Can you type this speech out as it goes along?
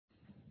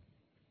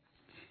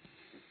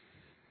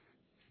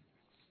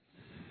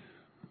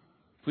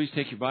Please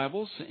take your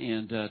Bibles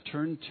and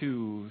turn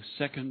to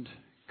 2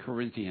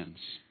 Corinthians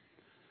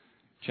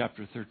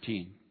chapter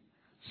 13.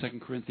 2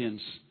 Corinthians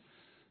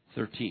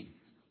 13.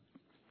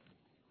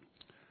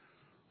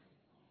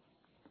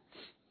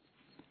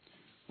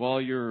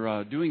 While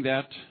you're doing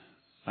that,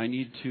 I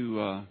need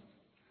to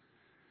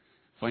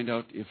find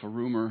out if a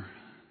rumor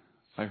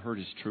I heard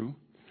is true.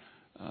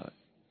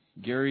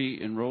 Gary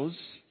and Rose,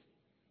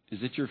 is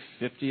it your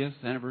 50th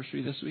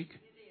anniversary this week?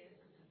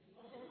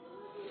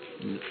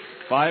 It is.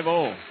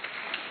 5-0.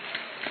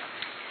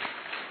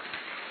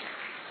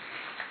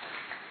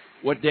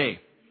 What day?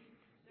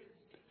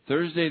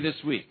 Thursday this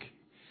week.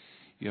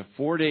 You have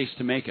 4 days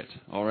to make it,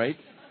 all right?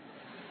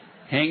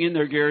 Hang in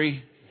there,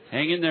 Gary.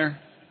 Hang in there.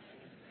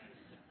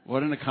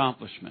 What an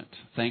accomplishment.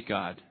 Thank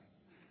God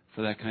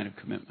for that kind of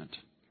commitment.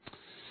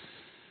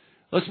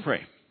 Let's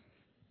pray.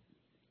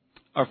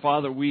 Our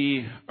Father,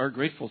 we are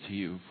grateful to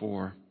you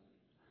for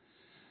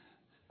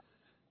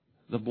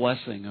the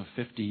blessing of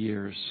 50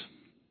 years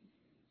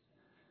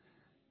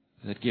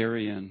that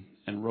Gary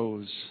and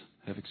Rose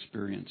have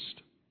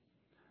experienced.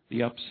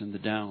 The ups and the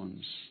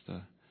downs,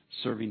 the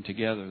serving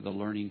together, the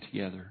learning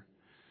together,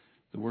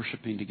 the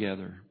worshiping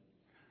together,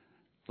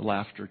 the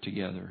laughter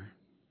together.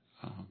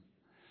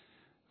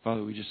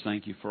 Father, we just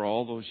thank you for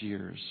all those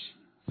years.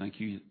 Thank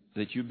you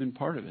that you've been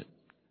part of it.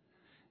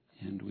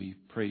 And we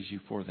praise you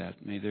for that.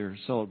 May their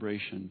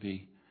celebration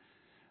be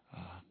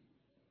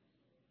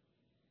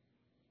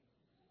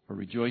a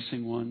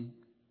rejoicing one.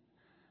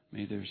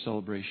 May their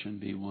celebration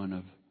be one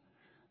of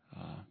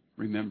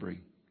remembering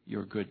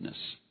your goodness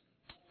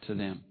to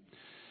them.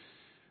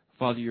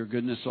 Father, your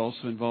goodness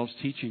also involves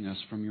teaching us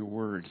from your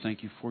word.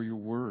 Thank you for your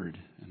word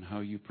and how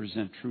you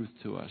present truth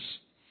to us.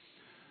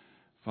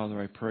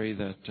 Father, I pray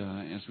that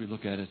as we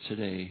look at it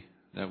today,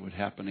 that would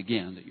happen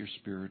again, that your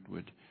Spirit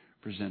would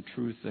present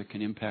truth that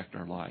can impact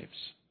our lives.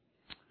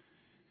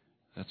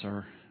 That's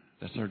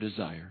our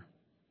desire.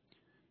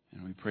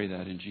 And we pray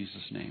that in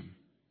Jesus' name.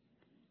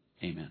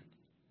 Amen.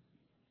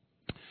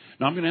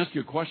 Now I'm going to ask you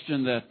a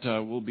question that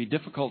will be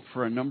difficult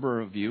for a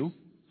number of you.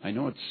 I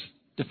know it's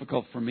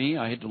difficult for me.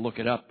 I had to look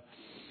it up.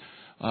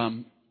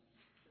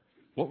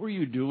 What were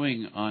you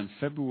doing on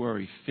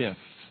February 5th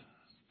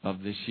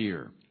of this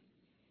year?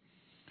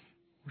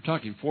 We're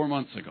talking 4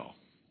 months ago.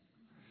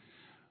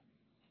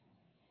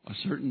 A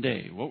certain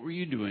day. What were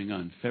you doing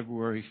on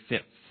February 5th?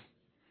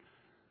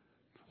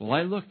 Well,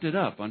 I looked it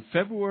up. On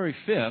February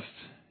 5th,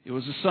 it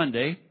was a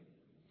Sunday,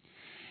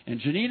 and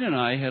Janine and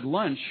I had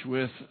lunch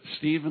with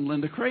Steve and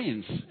Linda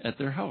Cranes at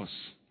their house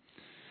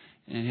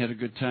and had a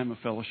good time of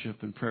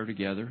fellowship and prayer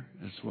together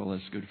as well as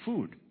good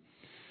food.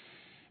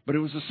 But it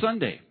was a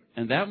Sunday,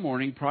 and that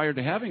morning, prior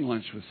to having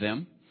lunch with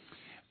them,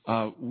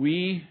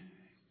 we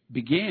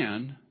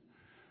began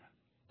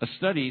a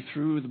study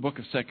through the book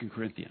of 2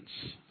 Corinthians.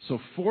 So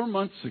 4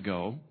 months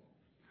ago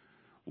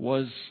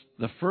was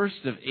the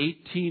first of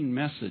 18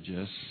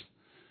 messages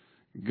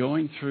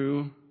going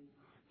through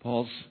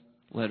Paul's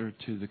letter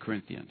to the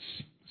Corinthians,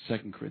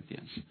 2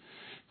 Corinthians.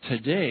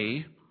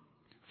 Today,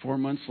 4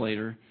 months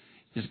later,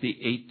 is the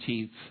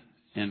 18th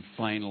and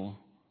final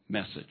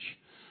message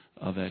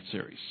of that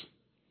series.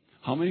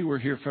 How many were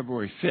here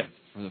February 5th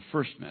for the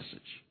first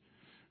message?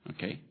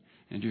 Okay,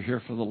 and you're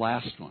here for the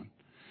last one.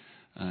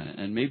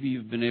 And maybe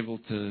you've been able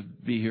to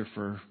be here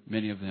for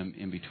many of them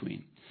in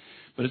between.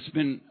 But it's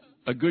been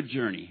a good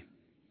journey.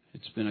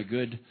 It's been a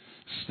good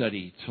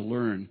study to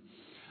learn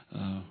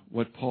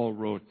what Paul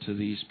wrote to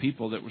these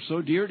people that were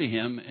so dear to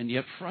him and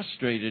yet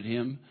frustrated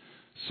him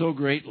so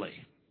greatly.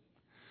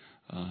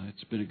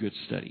 It's been a good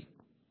study.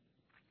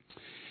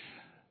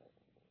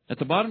 At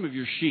the bottom of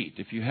your sheet,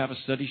 if you have a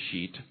study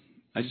sheet,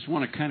 I just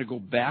want to kind of go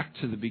back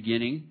to the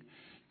beginning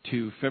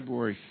to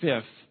February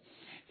 5th.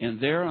 And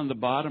there on the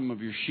bottom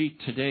of your sheet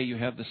today, you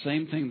have the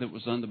same thing that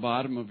was on the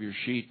bottom of your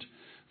sheet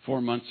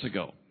 4 months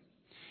ago.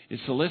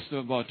 It's a list of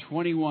about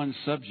 21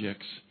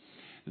 subjects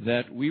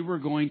that we were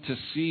going to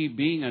see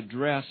being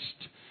addressed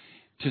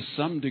to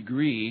some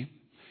degree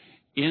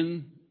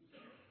in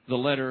the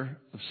letter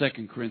of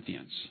 2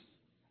 Corinthians.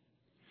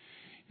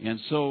 And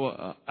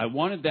so I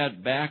wanted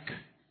that back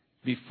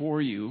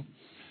before you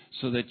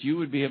so that you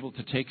would be able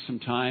to take some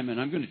time, and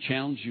I'm going to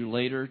challenge you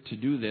later to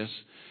do this,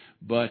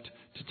 but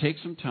to take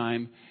some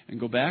time and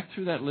go back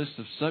through that list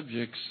of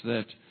subjects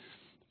that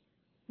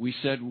we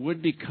said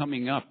would be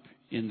coming up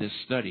in this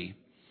study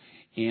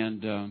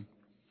and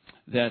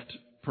that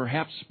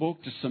perhaps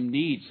spoke to some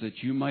needs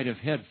that you might have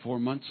had 4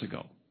 months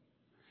ago.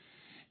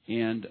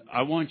 And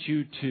I want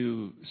you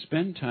to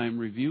spend time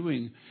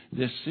reviewing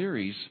this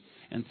series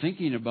and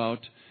thinking about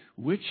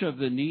which of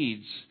the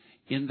needs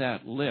in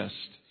that list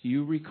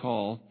you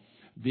recall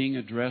being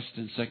addressed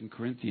in 2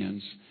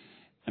 Corinthians,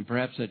 and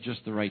perhaps at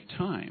just the right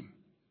time,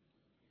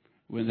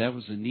 when that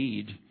was a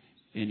need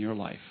in your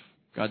life.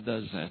 God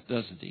does that,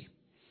 doesn't He?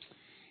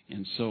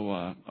 And so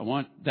I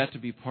want that to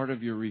be part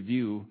of your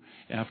review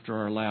after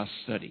our last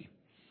study,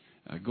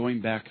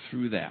 going back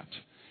through that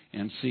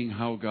and seeing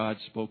how God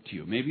spoke to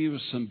you. Maybe it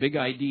was some big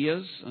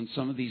ideas on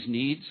some of these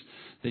needs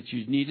that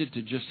you needed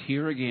to just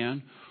hear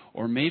again,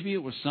 Or maybe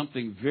it was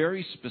something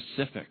very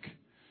specific,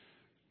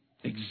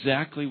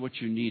 exactly what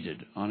you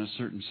needed on a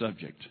certain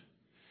subject,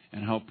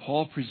 and how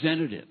Paul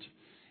presented it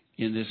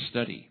in this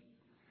study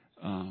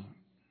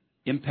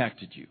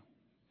impacted you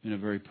in a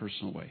very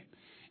personal way.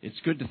 It's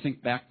good to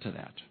think back to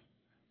that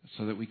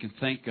so that we can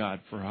thank God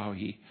for how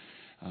He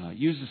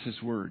uses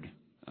His Word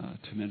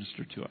to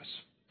minister to us.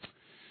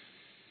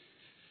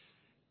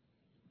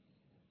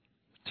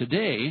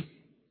 Today,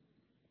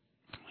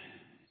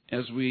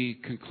 as we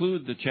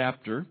conclude the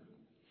chapter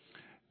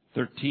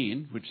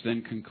 13, which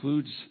then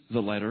concludes the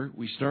letter,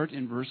 we start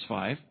in verse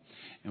 5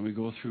 and we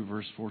go through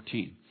verse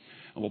 14.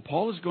 And what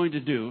Paul is going to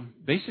do,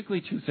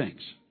 basically two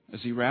things as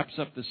he wraps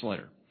up this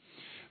letter.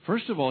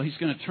 First of all, he's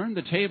going to turn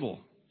the table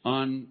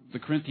on the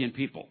Corinthian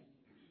people.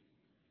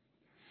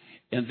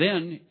 And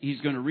then he's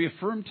going to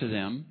reaffirm to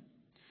them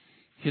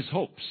his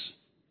hopes.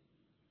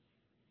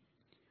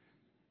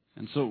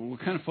 And so we'll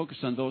kind of focus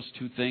on those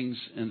two things,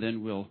 and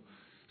then we'll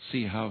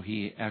see how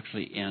he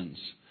actually ends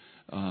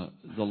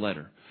the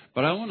letter.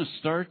 But I want to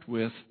start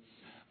with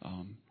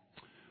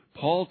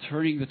Paul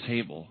turning the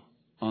table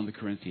on the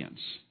Corinthians.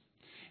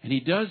 And he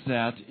does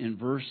that in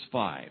verse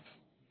 5.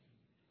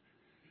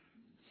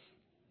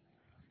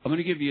 I'm going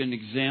to give you an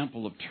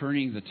example of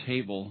turning the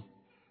table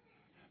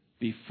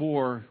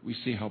before we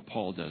see how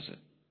Paul does it.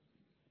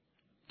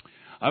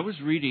 I was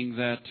reading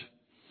that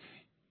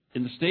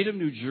in the state of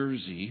New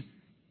Jersey,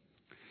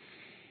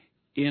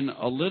 in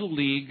a little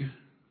league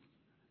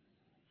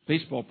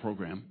baseball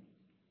program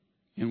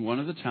in one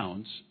of the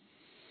towns,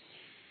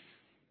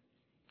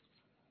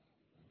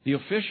 the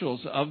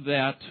officials of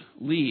that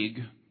league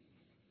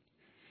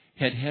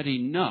had had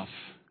enough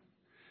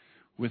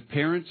with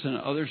parents and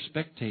other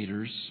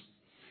spectators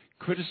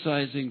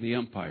criticizing the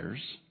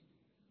umpires,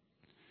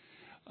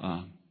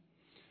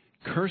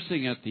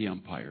 cursing at the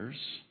umpires,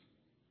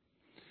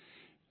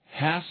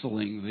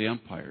 hassling the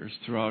umpires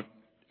throughout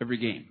every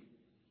game.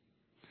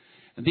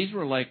 And these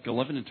were like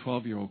 11 and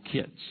 12-year-old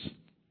kids.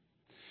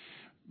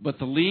 But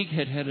the league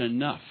had had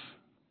enough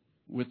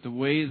with the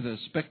way the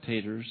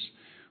spectators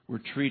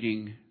were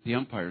treating the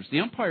umpires. The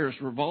umpires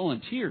were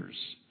volunteers,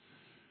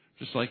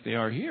 just like they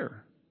are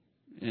here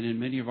and in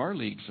many of our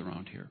leagues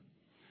around here.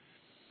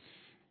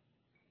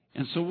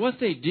 And so what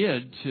they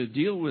did to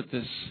deal with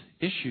this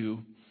issue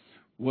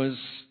was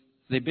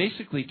they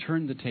basically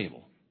turned the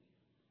table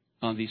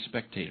on these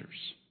spectators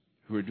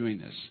who were doing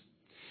this.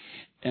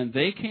 And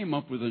they came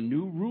up with a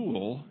new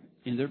rule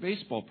in their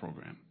baseball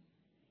program.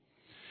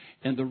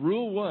 And the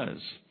rule was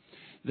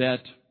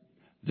that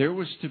there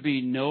was to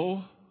be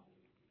no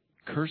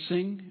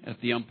cursing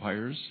at the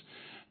umpires,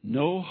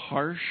 no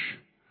harsh,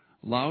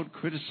 loud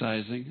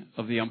criticizing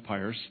of the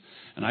umpires.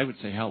 And I would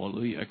say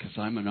hallelujah because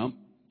I'm an ump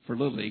for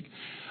Little League.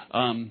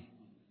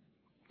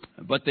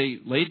 But they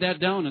laid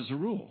that down as a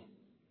rule.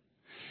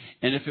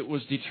 And if it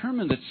was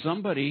determined that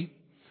somebody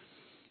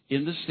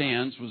in the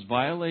stands was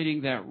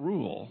violating that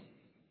rule,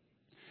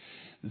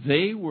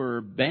 they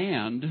were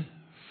banned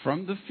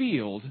from the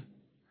field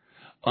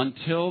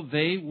until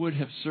they would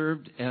have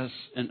served as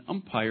an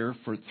umpire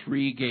for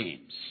 3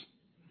 games.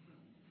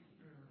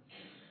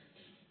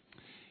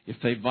 If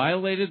they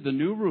violated the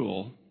new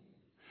rule,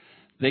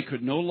 they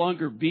could no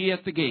longer be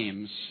at the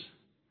games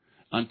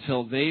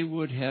until they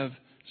would have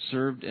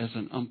served as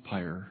an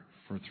umpire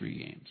for 3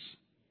 games.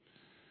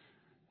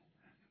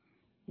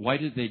 Why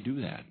did they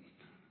do that?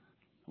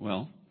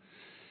 Well,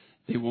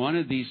 they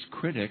wanted these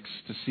critics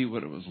to see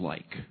what it was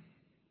like.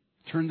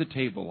 Turn the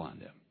table on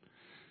them.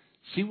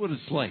 See what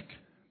it's like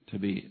to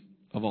be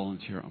a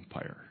volunteer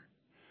umpire.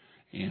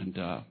 And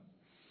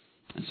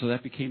so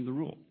that became the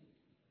rule.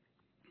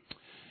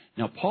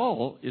 Now,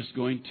 Paul is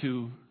going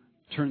to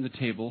turn the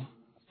table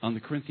on the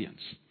Corinthians.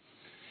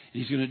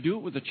 And he's going to do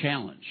it with a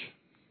challenge.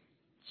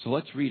 So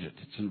let's read it.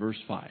 It's in verse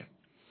 5.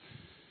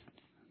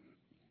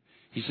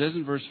 He says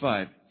in verse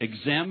 5,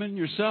 "Examine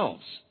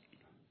yourselves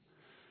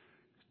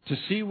to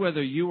see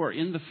whether you are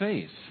in the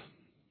faith.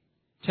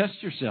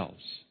 Test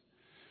yourselves.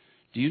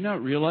 Do you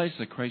not realize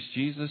that Christ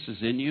Jesus is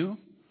in you?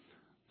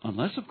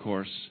 Unless, of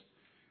course,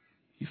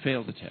 you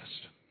fail the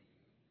test."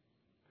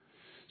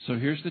 So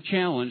here's the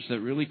challenge that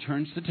really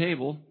turns the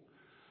table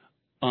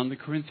on the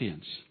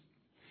Corinthians.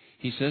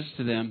 He says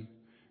to them,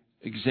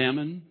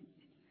 examine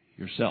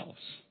yourselves.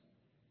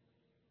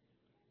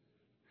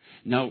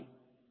 Now,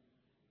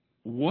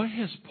 what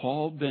has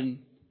Paul been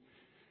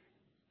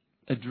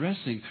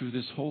addressing through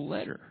this whole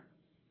letter?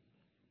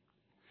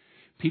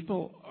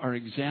 People are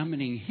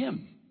examining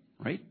him,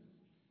 right?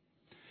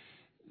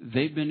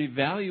 They've been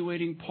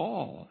evaluating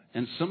Paul,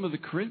 and some of the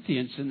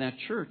Corinthians in that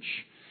church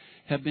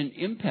have been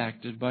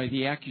impacted by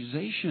the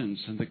accusations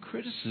and the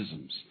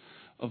criticisms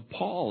of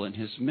Paul and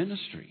his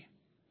ministry.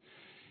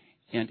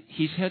 And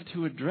he's had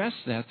to address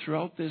that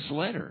throughout this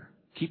letter.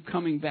 Keep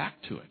coming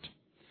back to it.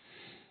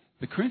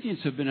 The Corinthians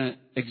have been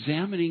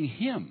examining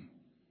him.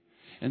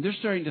 And they're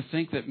starting to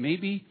think that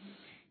maybe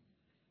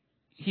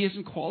he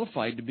isn't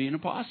qualified to be an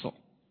apostle.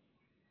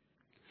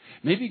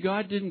 Maybe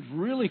God didn't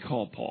really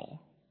call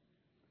Paul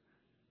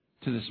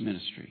to this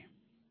ministry.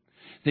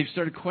 They've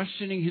started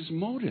questioning his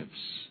motives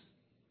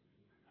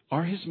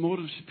Are his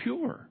motives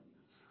pure?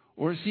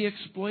 Or is he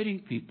exploiting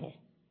people?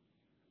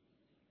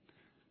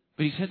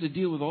 But he's had to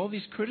deal with all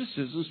these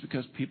criticisms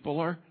because people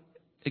are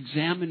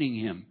examining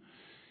him,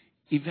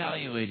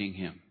 evaluating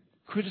him,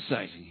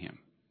 criticizing him.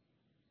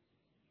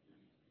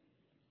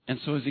 And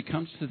so as he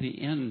comes to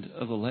the end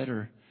of the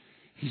letter,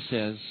 he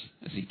says,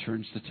 as he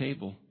turns the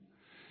table,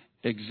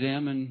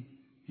 examine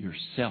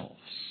yourselves.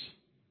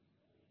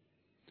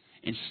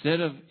 Instead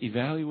of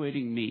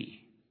evaluating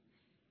me,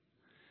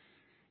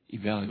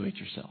 evaluate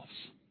yourselves.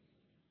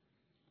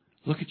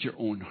 Look at your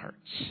own hearts.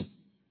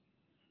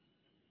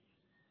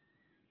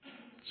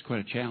 It's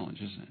quite a challenge,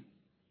 isn't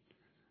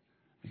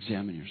it?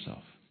 Examine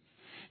yourself.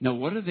 Now,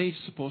 what are they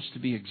supposed to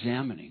be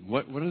examining?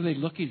 What are they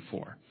looking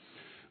for?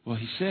 Well,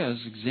 he says,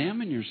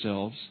 examine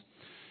yourselves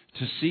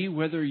to see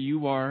whether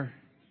you are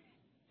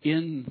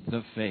in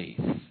the faith.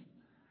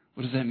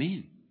 What does that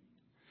mean?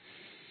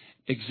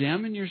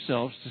 Examine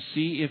yourselves to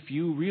see if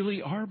you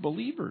really are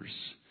believers,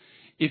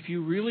 if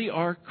you really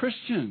are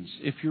Christians,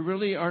 if you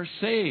really are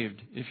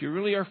saved, if you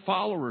really are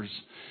followers,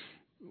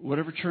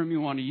 whatever term you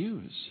want to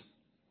use.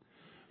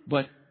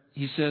 But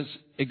he says,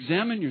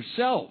 examine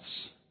yourselves.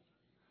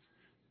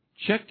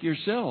 Check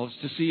yourselves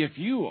to see if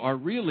you are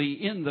really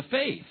in the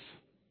faith.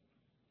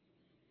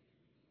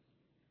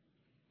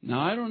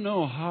 Now, I don't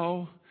know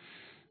how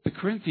the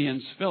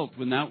Corinthians felt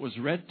when that was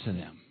read to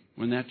them,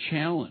 when that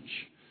challenge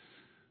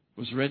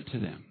was read to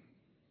them.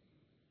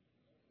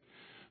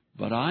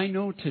 But I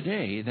know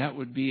today that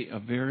would be a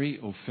very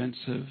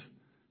offensive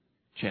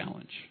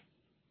challenge.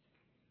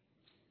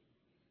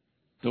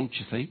 Don't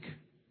you think?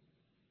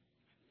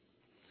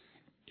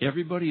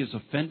 Everybody is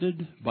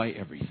offended by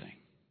everything.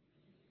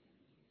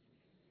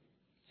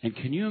 And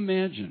can you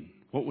imagine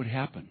what would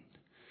happen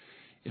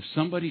if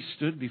somebody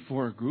stood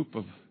before a group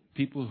of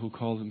people who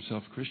call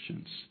themselves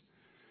Christians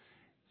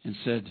and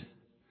said,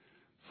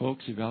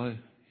 folks,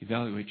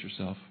 evaluate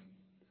yourself,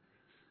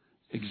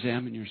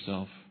 examine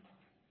yourself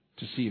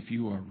to see if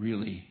you are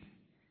really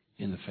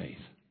in the faith.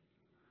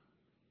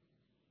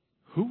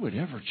 Who would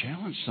ever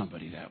challenge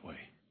somebody that way?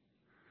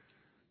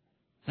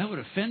 That would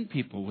offend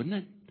people, wouldn't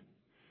it?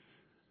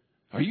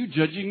 Are you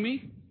judging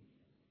me?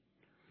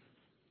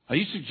 Are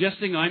you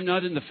suggesting I'm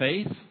not in the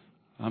faith?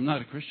 I'm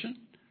not a Christian?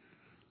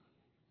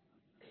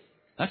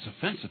 That's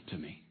offensive to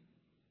me.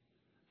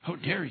 How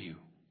dare you?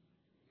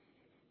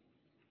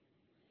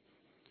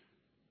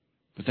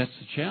 But that's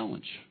the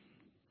challenge.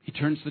 He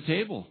turns the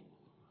table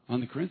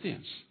on the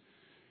Corinthians.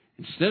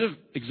 Instead of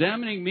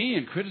examining me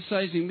and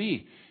criticizing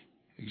me,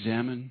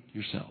 examine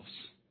yourselves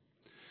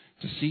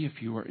to see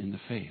if you are in the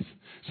faith.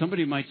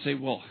 Somebody might say,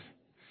 well,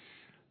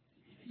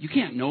 you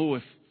can't know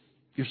if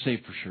you're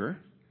saved for sure.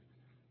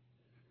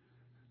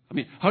 I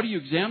mean, how do you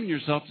examine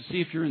yourself to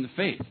see if you're in the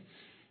faith?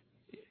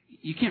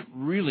 You can't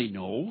really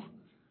know.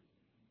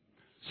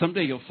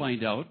 Someday you'll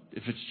find out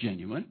if it's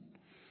genuine.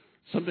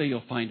 Someday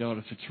you'll find out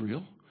if it's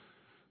real.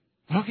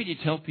 How can you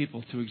tell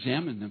people to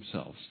examine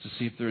themselves to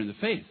see if they're in the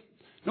faith?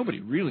 Nobody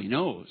really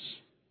knows.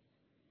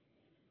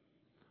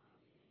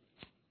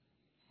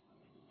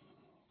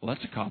 Well,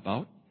 that's a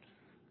cop-out.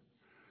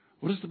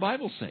 What does the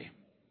Bible say?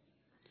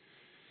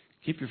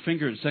 Keep your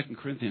finger in 2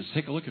 Corinthians.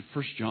 Take a look at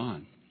 1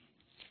 John.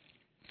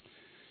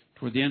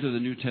 Toward the end of the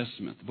New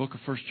Testament, the book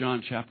of 1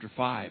 John chapter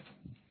 5.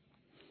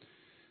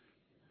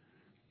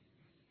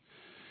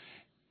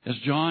 As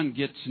John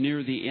gets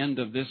near the end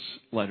of this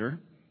letter,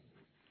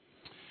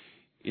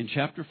 in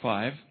chapter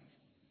 5,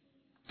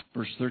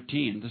 verse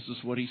 13, this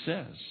is what he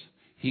says.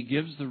 He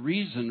gives the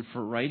reason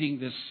for writing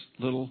this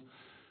little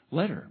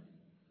letter.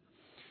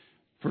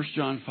 1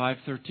 John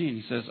 5:13,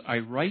 he says, I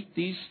write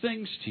these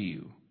things to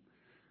you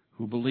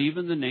who believe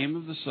in the name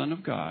of the Son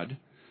of God,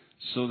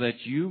 so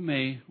that you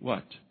may,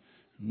 what?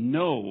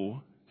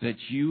 Know that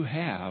you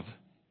have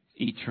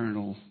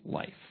eternal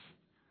life.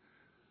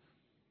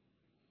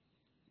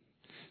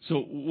 So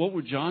what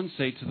would John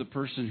say to the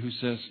person who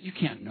says, you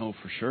can't know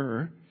for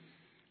sure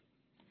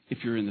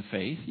if you're in the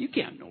faith? You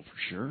can't know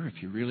for sure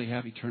if you really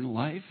have eternal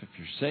life, if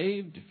you're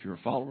saved, if you're a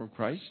follower of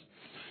Christ.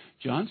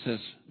 John says,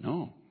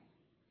 no.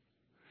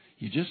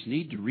 You just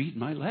need to read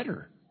my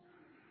letter,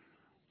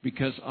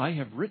 because I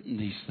have written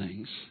these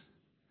things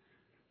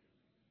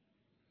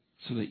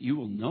so that you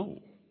will know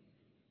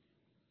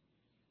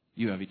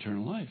you have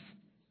eternal life,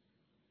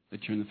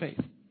 that you're in the faith.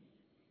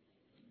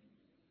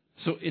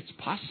 So it's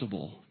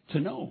possible to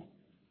know.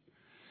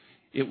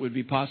 It would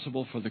be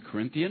possible for the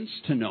Corinthians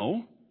to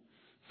know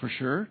for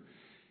sure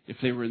if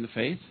they were in the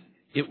faith.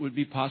 It would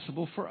be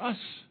possible for us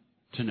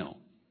to know.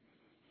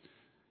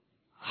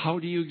 How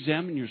do you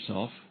examine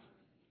yourself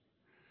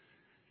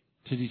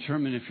to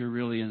determine if you're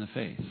really in the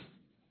faith?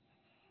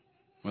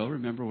 Well,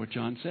 remember what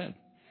John said.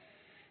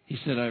 He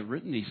said, I've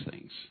written these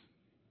things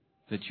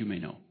that you may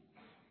know.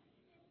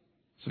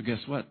 So guess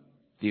what?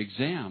 The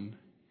exam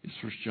is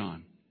 1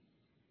 John.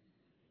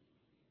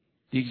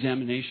 The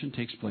examination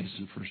takes place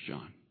in 1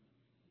 John.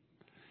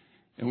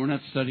 And we're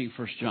not studying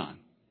 1 John.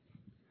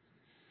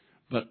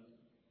 But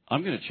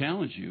I'm going to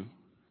challenge you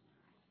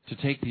to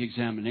take the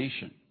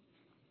examination,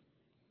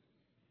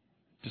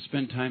 to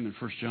spend time in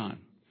 1 John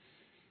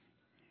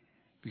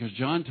Because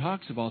John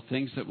talks about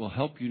things that will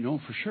help you know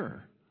for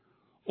sure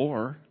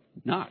or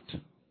not.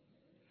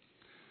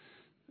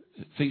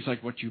 Things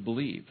like what you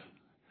believe.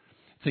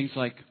 Things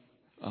like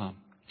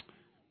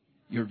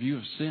your view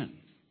of sin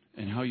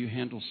and how you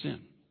handle sin.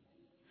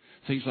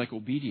 Things like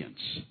obedience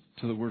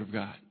to the Word of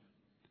God.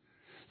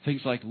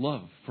 Things like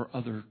love for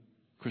other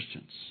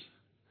Christians.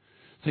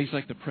 Things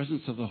like the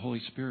presence of the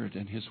Holy Spirit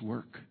and His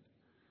work.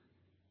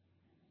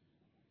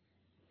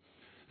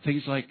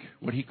 Things like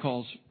what he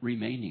calls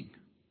remaining.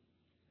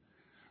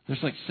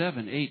 There's like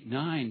 7, 8,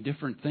 9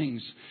 different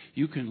things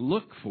you can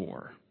look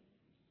for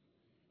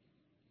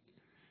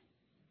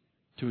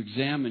to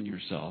examine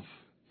yourself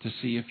to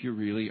see if you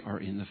really are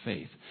in the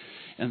faith.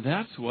 And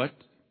that's what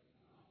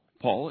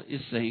Paul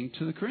is saying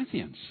to the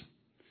Corinthians.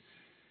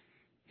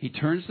 He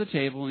turns the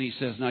table and he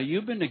says, now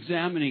you've been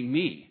examining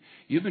me.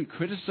 You've been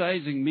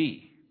criticizing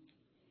me.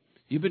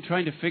 You've been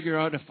trying to figure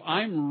out if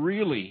I'm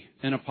really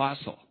an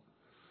apostle.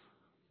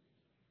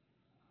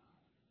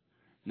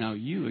 Now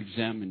you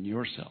examine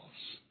yourselves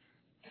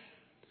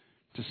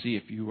to see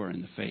if you are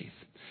in the faith.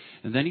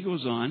 And then he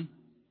goes on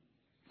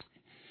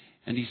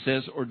and he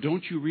says, or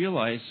don't you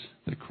realize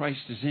that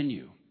Christ is in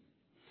you?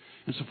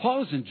 And so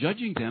Paul isn't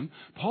judging them.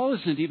 Paul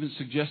isn't even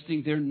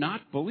suggesting they're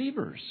not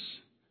believers.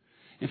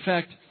 In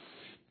fact,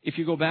 if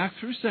you go back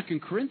through 2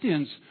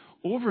 Corinthians,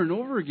 over and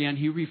over again,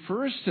 he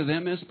refers to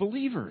them as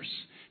believers.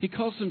 He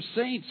calls them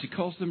saints. He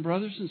calls them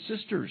brothers and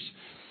sisters.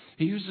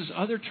 He uses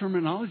other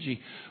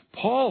terminology.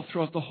 Paul,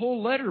 throughout the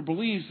whole letter,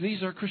 believes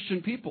these are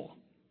Christian people.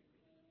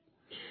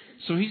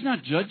 So he's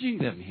not judging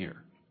them here.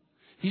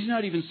 He's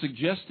not even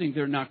suggesting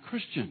they're not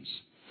Christians.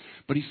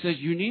 But he says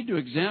you need to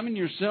examine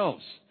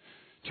yourselves.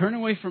 Turn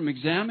away from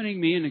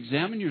examining me and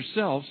examine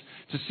yourselves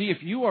to see if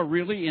you are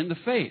really in the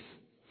faith.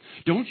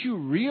 Don't you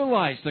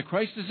realize that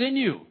Christ is in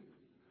you?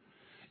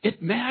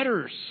 It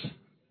matters.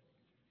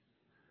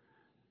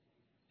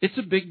 It's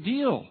a big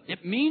deal.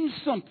 It means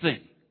something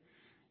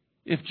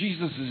if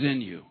Jesus is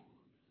in you.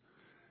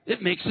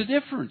 It makes a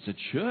difference. It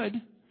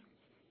should.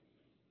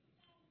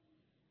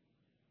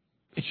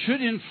 It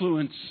should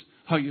influence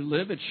how you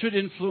live. It should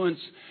influence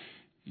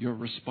your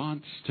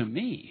response to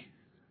me,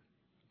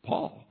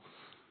 Paul.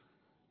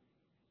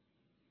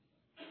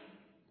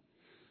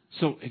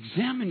 So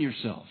examine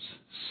yourselves.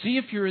 See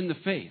if you're in the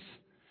faith.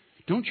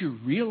 Don't you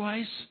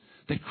realize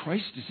that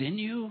Christ is in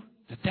you?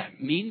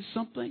 That means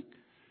something?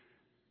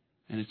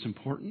 And it's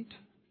important.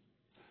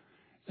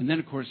 And then,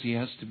 of course, he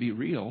has to be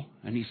real.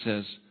 And he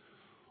says,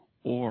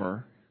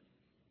 or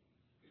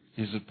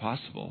is it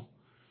possible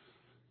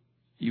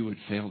you would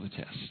fail the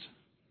test?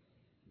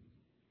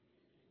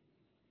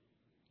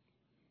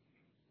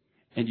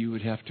 And you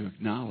would have to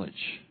acknowledge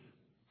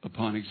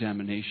upon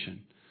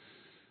examination,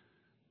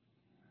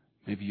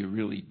 maybe you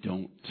really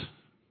don't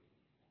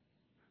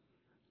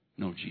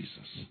know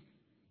Jesus.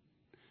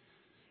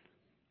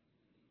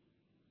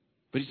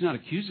 But he's not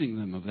accusing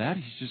them of that.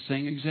 He's just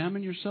saying,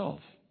 examine yourself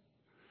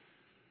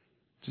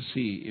to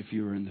see if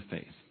you are in the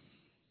faith.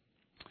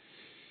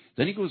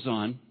 Then he goes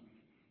on,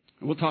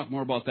 and we'll talk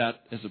more about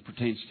that as it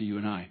pertains to you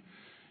and I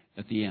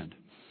at the end.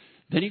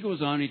 Then he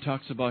goes on and he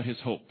talks about his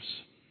hopes.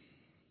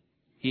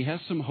 He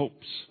has some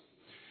hopes.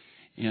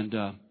 And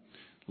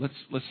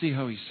let's see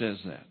how he says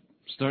that.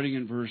 Starting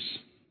in verse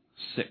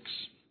 6.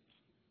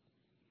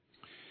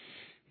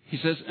 He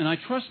says, and I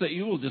trust that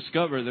you will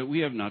discover that we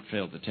have not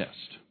failed the test.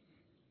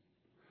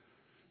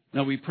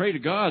 Now we pray to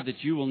God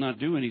that you will not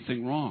do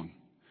anything wrong.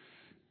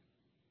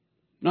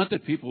 Not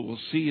that people will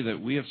see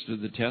that we have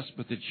stood the test,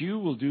 but that you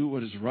will do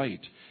what is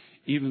right,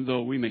 even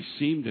though we may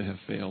seem to have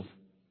failed.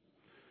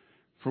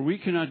 For we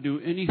cannot do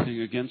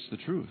anything against the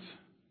truth,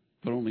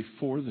 but only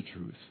for the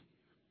truth.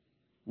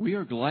 We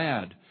are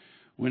glad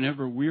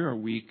whenever we are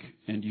weak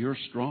and you're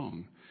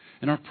strong,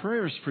 and our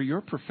prayers for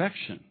your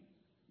perfection.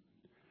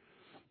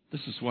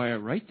 This is why I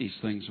write these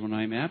things when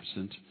I am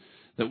absent,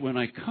 that when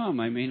I come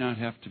I may not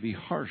have to be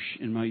harsh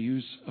in my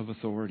use of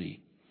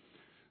authority,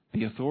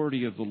 the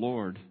authority of the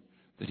Lord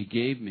that He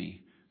gave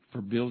me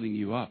for building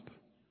you up,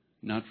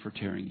 not for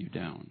tearing you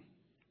down.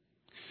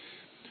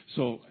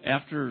 So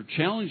after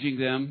challenging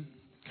them,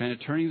 kind of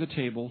turning the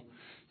table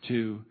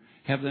to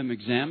have them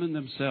examine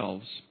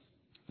themselves,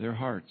 their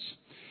hearts,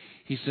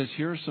 he says,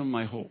 here are some of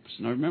my hopes.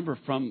 Now remember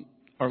from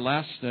our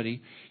last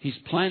study, he's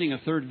planning a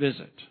third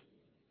visit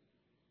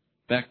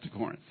back to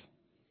Corinth.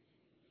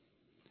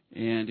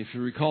 And if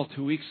you recall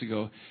 2 weeks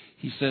ago,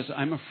 he says,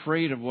 I'm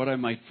afraid of what I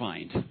might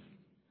find.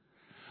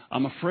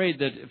 I'm afraid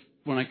that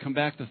when I come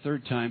back the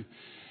third time,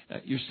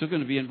 you're still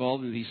going to be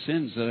involved in these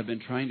sins that I've been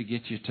trying to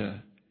get you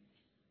to,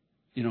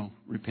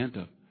 repent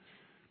of.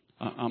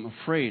 I'm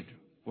afraid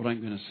what I'm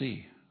going to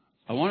see.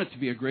 I want it to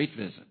be a great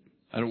visit.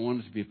 I don't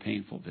want it to be a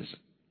painful visit.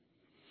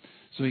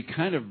 So he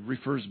kind of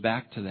refers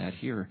back to that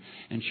here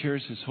and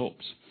shares his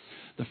hopes.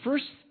 The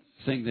first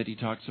thing that he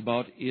talks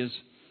about is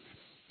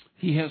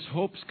he has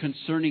hopes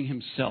concerning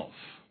himself.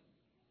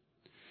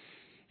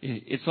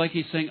 It's like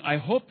he's saying, I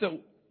hope that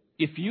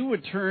if you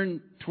would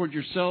turn toward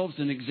yourselves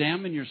and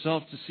examine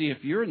yourself to see if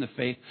you're in the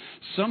faith,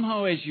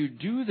 somehow as you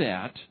do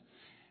that,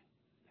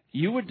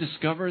 you would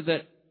discover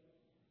that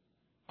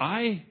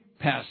I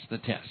passed the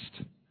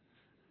test.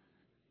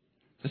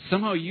 That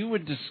somehow you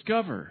would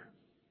discover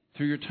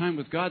through your time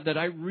with God that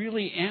I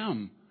really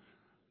am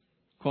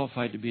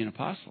qualified to be an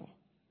apostle.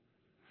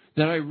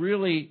 That I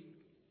really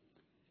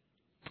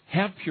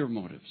have pure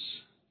motives.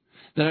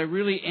 That I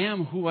really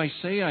am who I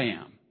say I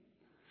am.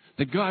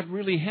 That God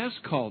really has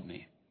called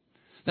me.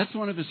 That's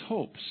one of his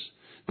hopes.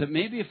 That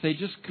maybe if they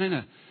just kind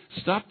of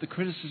stop the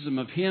criticism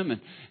of him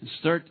and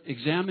start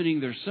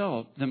examining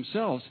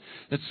themselves,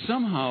 that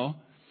somehow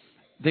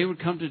they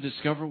would come to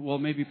discover, well,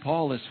 maybe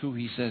Paul is who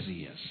he says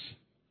he is.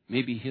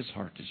 Maybe his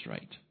heart is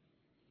right.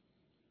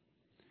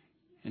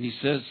 And he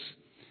says,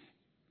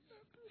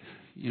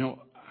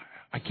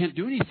 I can't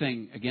do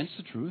anything against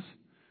the truth.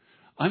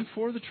 I'm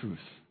for the truth.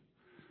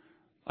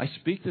 I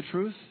speak the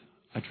truth.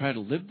 I try to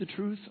live the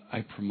truth.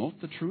 I promote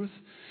the truth.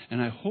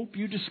 And I hope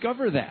you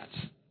discover that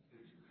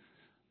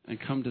and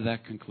come to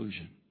that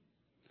conclusion.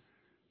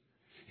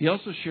 He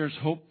also shares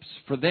hopes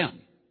for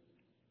them.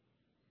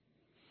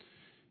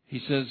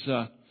 He says,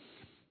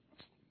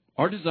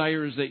 our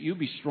desire is that you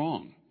be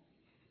strong.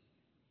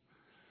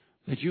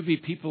 That you be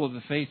people of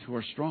the faith who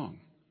are strong.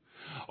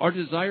 Our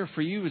desire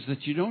for you is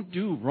that you don't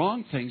do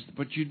wrong things,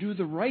 but you do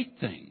the right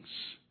things.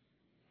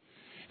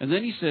 And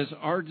then he says,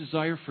 our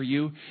desire for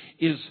you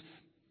is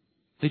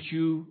that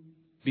you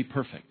be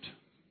perfect.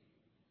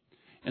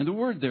 And the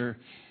word there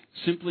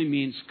simply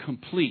means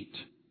complete,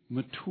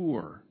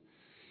 mature.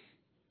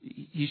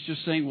 He's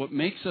just saying what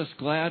makes us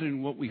glad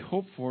and what we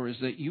hope for is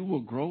that you will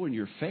grow in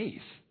your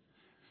faith.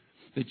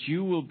 That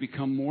you will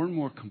become more and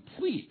more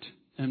complete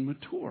and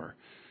mature.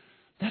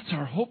 That's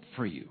our hope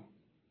for you.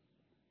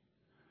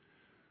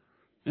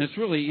 And it's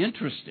really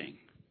interesting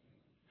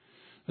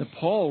that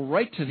Paul,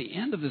 right to the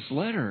end of this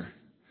letter,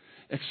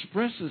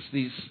 expresses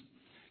these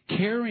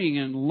caring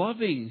and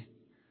loving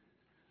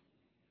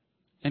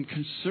and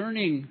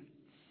concerning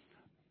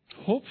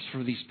hopes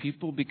for these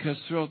people, because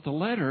throughout the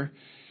letter,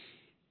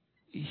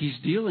 he's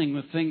dealing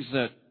with things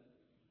that,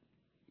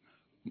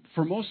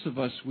 for most of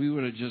us, we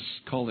would have just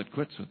called it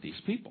quits with these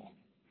people.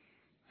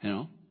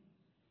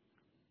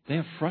 They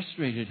have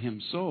frustrated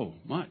him so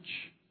much.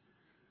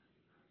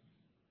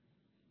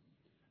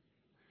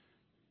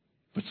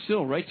 But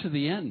still, right to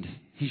the end,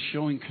 he's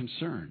showing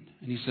concern.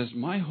 And he says,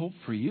 my hope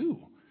for you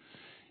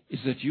is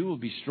that you will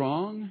be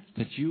strong,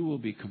 that you will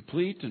be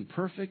complete and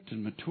perfect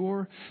and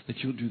mature, that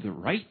you'll do the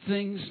right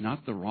things,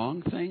 not the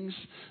wrong things.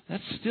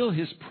 That's still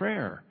his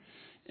prayer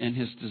and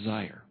his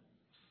desire.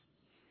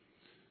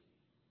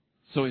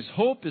 So his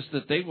hope is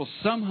that they will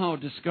somehow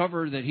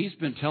discover that he's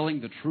been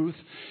telling the truth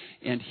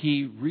and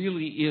he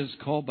really is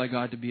called by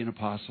God to be an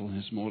apostle and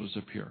his motives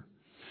are pure.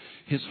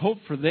 His hope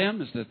for them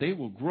is that they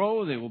will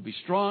grow, they will be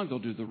strong, they'll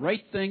do the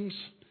right things,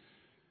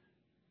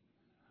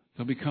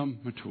 they'll become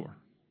mature.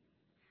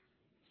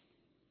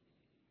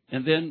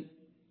 And then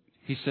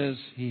he says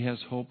he has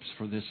hopes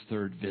for this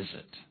third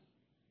visit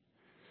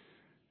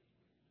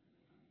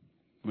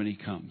when he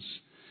comes.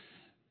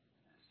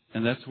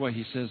 And that's why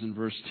he says in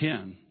verse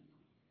 10,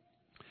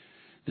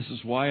 this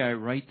is why I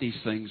write these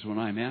things when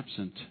I'm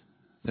absent,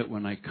 that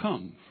when I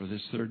come for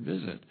this third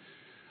visit,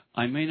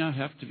 I may not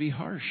have to be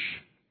harsh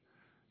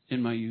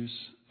in my use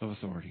of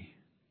authority.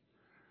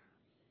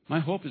 My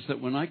hope is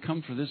that when I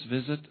come for this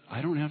visit,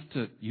 I don't have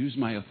to use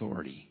my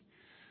authority.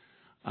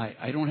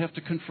 I don't have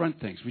to confront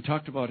things. We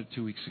talked about it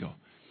 2 weeks ago.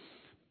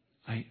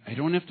 I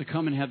don't have to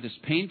come and have this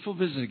painful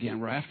visit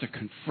again where I have to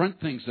confront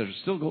things that are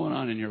still going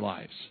on in your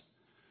lives.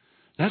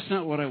 That's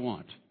not what I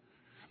want.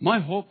 My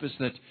hope is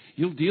that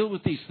you'll deal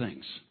with these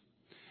things.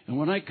 And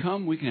when I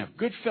come, we can have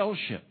good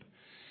fellowship.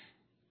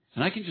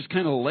 And I can just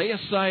kind of lay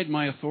aside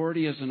my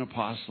authority as an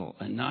apostle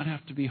and not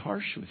have to be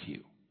harsh with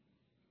you.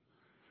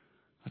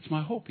 That's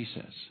my hope, he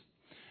says.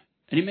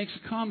 And he makes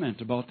a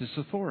comment about this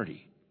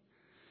authority.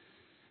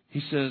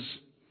 He says,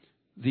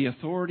 the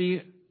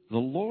authority the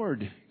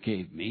Lord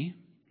gave me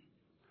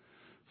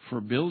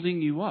for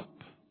building you up,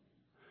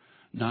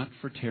 not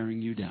for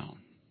tearing you down.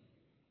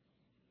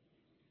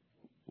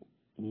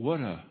 What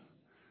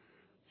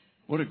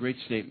a great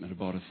statement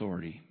about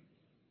authority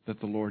that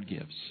the Lord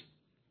gives.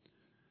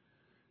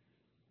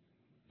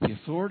 The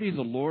authority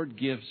the Lord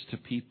gives to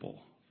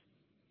people,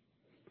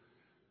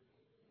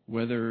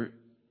 whether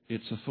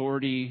it's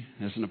authority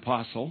as an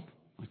apostle,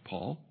 like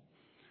Paul,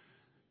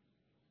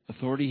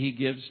 authority he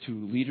gives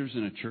to leaders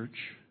in a church,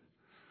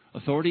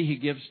 authority he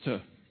gives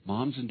to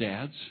moms and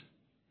dads,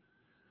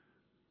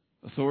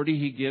 authority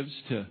he gives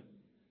to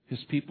his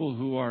people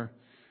who are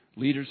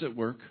leaders at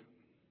work.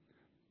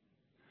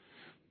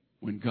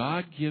 When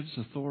God gives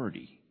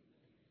authority,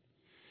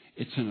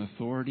 it's an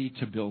authority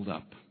to build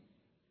up,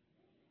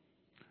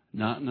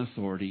 not an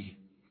authority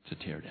to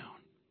tear down.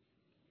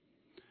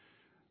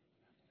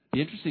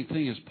 The interesting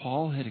thing is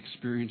Paul had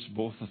experienced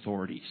both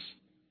authorities.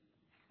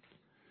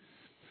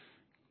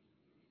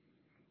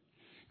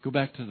 Go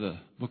back to the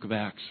book of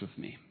Acts with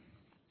me.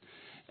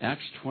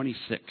 Acts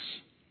 26.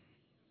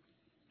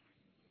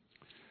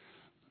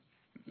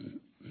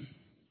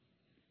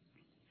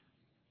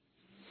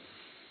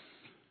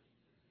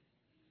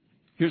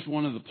 Here's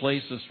one of the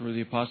places where the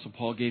Apostle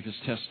Paul gave his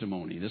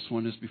testimony. This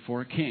one is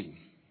before a king.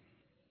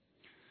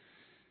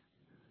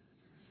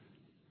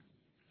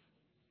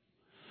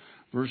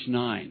 Verse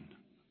 9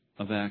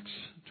 of Acts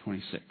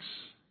 26.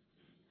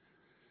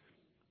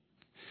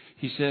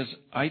 He says,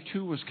 I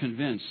too was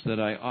convinced that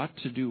I ought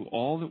to do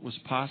all that was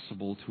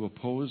possible to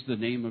oppose the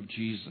name of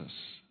Jesus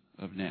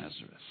of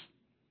Nazareth.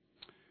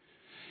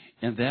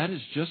 And that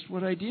is just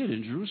what I did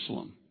in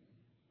Jerusalem.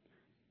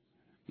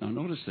 Now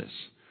notice this.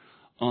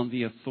 On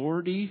the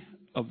authority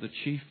of the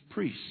chief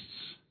priests,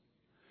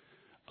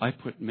 I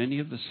put many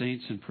of the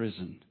saints in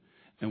prison,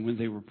 and when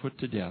they were put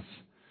to death,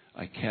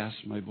 I cast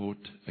my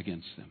vote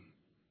against them.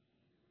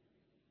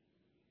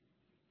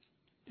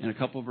 And a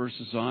couple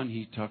verses on,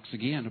 he talks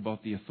again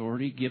about the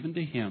authority given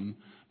to him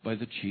by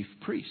the chief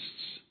priests.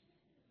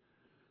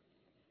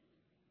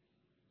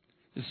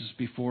 This is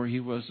before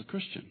he was a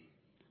Christian.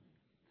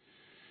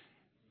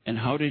 And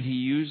how did he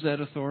use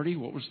that authority?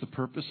 What was the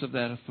purpose of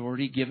that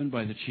authority given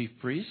by the chief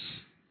priests?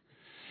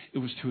 It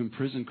was to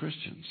imprison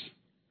Christians.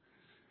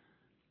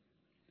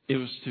 It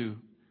was to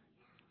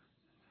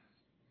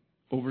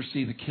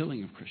oversee the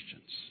killing of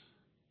Christians.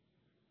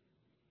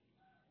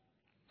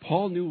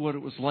 Paul knew what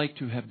it was like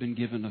to have been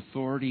given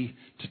authority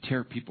to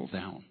tear people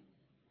down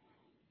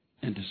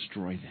and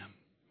destroy them.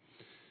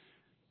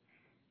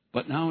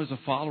 But now as a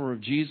follower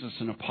of Jesus,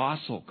 an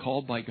apostle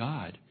called by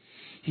God,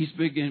 he's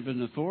been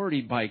given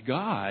authority by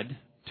God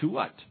to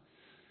what?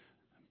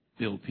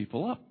 Build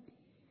people up,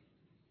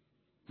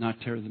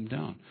 not tear them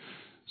down.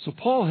 So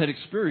Paul had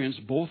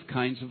experienced both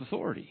kinds of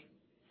authority.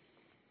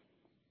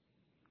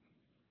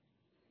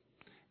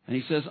 And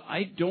he says,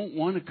 I don't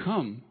want to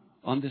come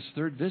on this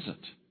third visit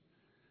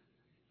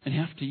and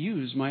have to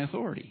use my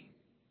authority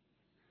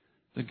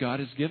that God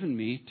has given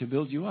me to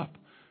build you up.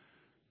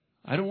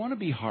 I don't want to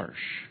be harsh.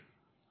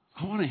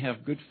 I want to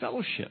have good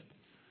fellowship.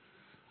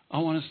 I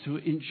want us to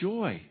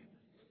enjoy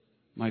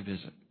my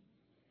visit.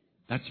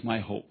 That's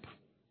my hope.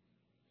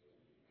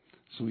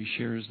 So he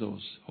shares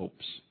those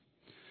hopes.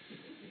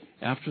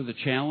 After the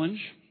challenge,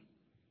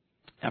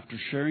 after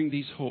sharing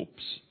these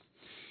hopes,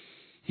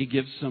 he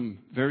gives some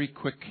very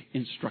quick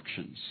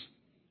instructions.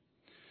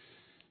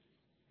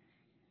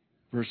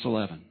 Verse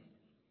 11.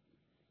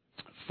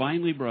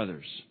 Finally,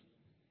 brothers,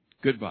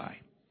 goodbye.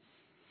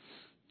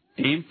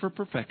 Aim for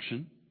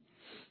perfection.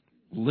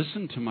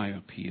 Listen to my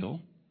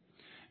appeal.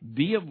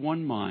 Be of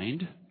one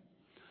mind.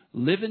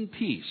 Live in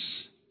peace.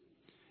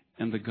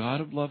 And the God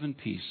of love and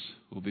peace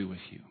will be with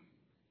you.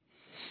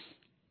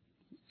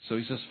 So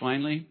he says,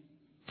 finally,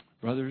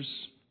 brothers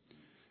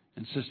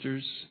and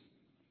sisters,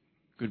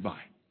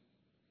 goodbye.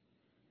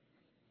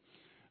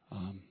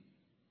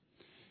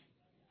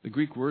 The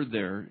Greek word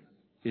there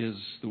is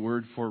the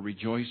word for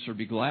rejoice or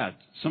be glad.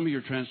 Some of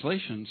your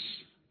translations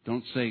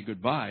don't say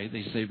goodbye,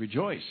 they say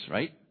rejoice,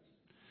 right?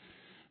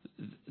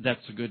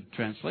 That's a good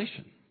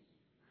translation.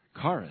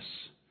 Charis.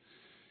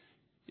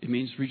 It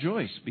means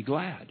rejoice, be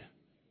glad.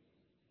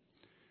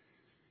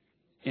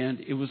 And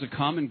it was a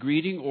common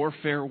greeting or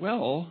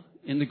farewell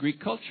in the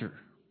Greek culture.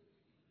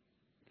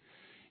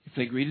 If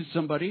they greeted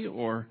somebody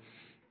or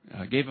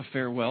gave a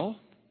farewell,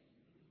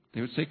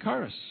 they would say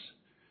charis,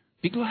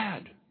 be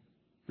glad,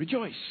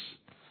 rejoice.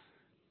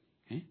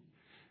 Okay?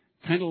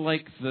 Kind of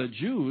like the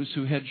Jews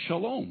who had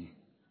shalom,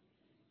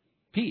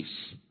 peace.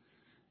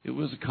 It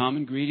was a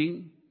common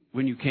greeting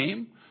when you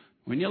came,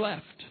 when you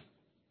left.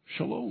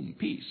 Shalom,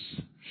 peace.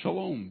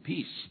 Shalom,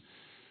 peace.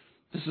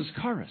 This is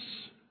charis,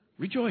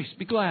 rejoice,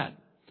 be glad.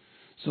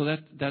 So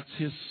that's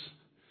his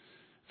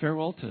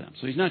farewell to them.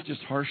 So he's not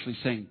just harshly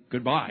saying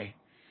goodbye.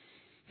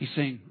 He's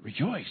saying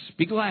rejoice,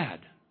 be glad.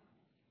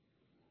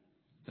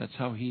 That's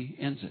how he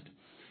ends it.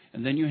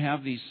 And then you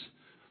have these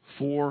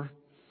 4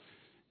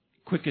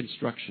 quick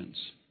instructions.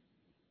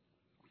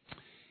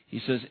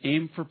 He says,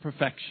 aim for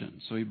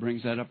perfection. So he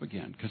brings that up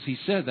again. Because he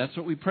said that's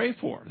what we pray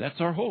for. That's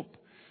our hope.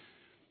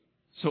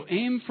 So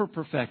aim for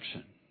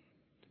perfection.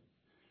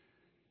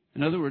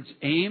 In other words,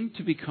 aim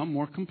to become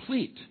more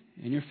complete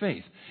in your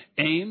faith.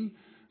 Aim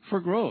for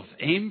growth.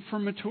 Aim for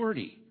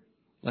maturity.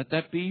 Let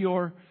that be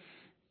your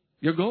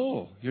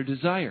goal, your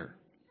desire.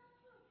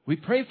 We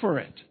pray for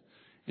it.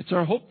 It's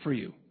our hope for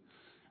you.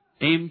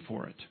 Aim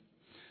for it.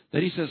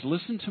 Then he says,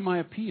 listen to my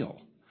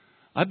appeal.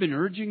 I've been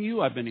urging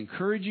you. I've been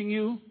encouraging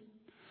you.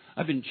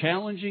 I've been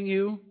challenging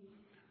you.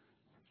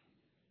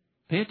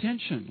 Pay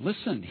attention.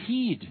 Listen.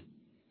 Heed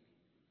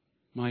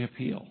my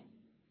appeal.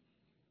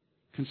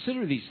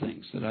 Consider these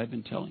things that I've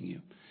been telling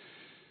you.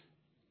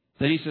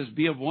 Then he says,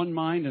 be of one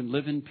mind and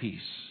live in peace.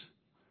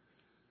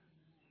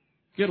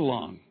 Get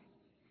along.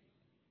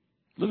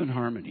 Live in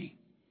harmony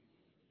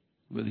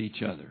with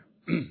each other.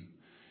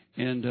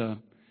 And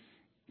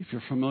if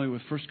you're familiar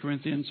with 1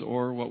 Corinthians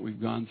or what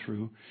we've gone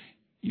through,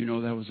 you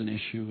know that was an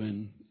issue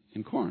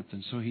in Corinth.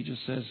 And so he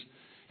just says,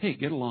 hey,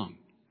 get along.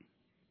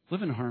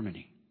 Live in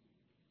harmony.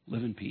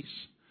 Live in peace.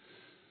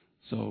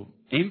 So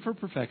aim for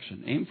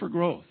perfection. Aim for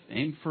growth.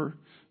 Aim for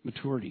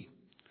maturity.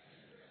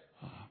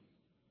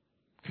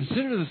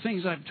 Consider the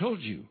things I've told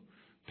you.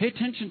 Pay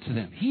attention to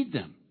them. Heed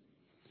them.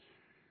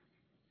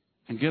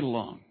 And get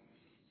along.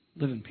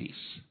 Live in peace.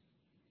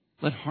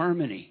 Let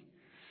harmony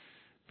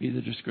be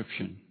the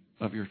description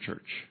of your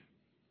church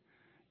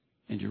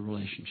and your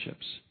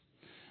relationships.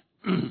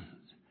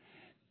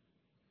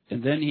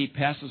 And then he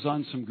passes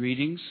on some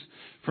greetings.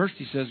 First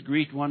he says,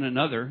 greet one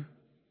another.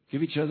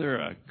 Give each other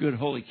a good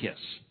holy kiss.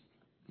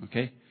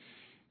 Okay?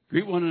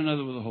 Greet one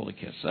another with a holy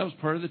kiss. That was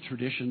part of the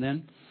tradition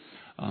then.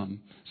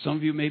 Some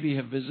of you maybe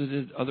have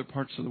visited other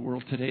parts of the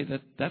world today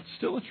that's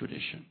still a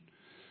tradition.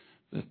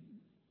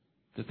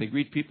 That they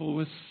greet people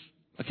with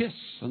a kiss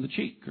on the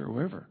cheek or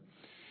wherever.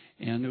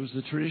 And it was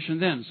the tradition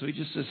then. So he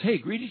just says, hey,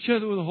 greet each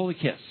other with a holy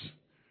kiss.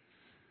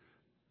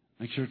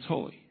 Make sure it's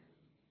holy.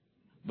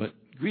 But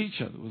greet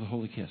each other with a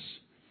holy kiss.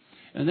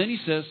 And then he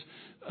says,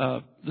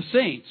 the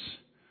saints,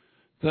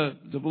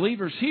 the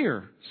believers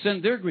here,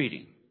 send their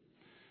greeting.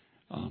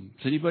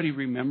 Does anybody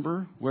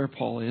remember where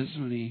Paul is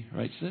when he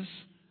writes this?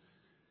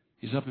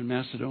 He's up in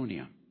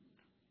Macedonia.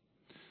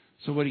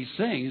 So what he's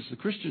saying is the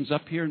Christians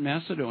up here in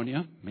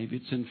Macedonia, maybe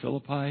it's in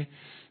Philippi,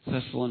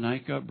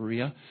 Thessalonica,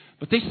 Berea,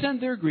 but they send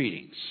their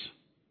greetings.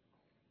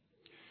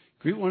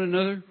 Greet one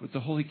another with the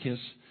holy kiss.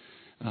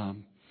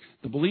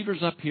 The believers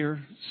up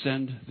here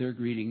send their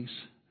greetings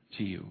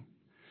to you.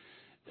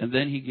 And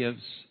then he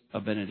gives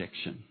a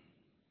benediction.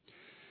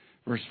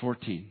 Verse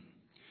 14.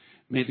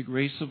 May the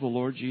grace of the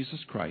Lord Jesus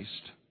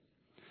Christ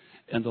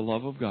and the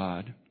love of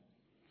God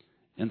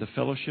and the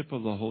fellowship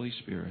of the Holy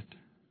Spirit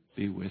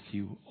be with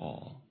you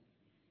all.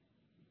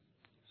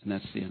 And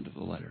that's the end of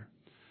the letter.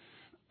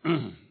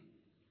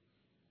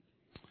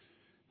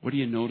 What do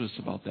you notice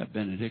about that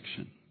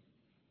benediction?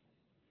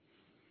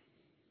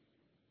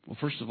 Well,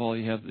 first of all,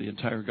 you have the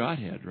entire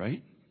Godhead,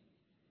 right?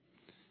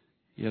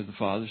 You have the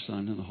Father,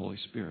 Son, and the Holy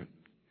Spirit.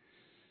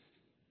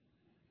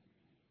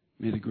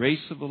 May the grace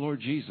of the Lord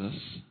Jesus,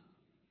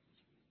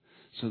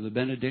 so the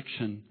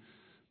benediction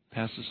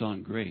passes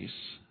on grace.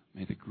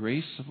 May the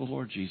grace of the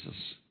Lord Jesus,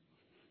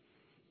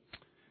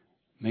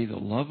 may the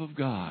love of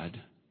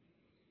God,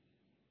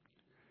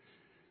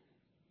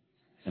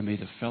 and may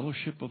the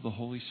fellowship of the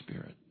Holy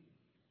Spirit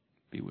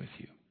be with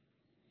you.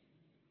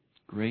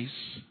 Grace,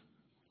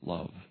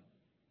 love,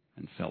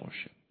 and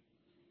fellowship.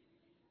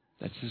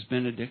 That's his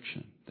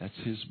benediction. That's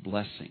his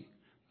blessing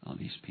on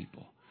these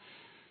people.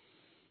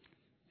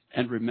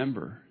 And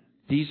remember,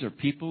 these are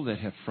people that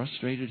have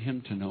frustrated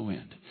him to no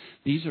end.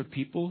 These are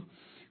people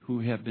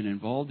who have been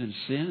involved in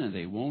sin and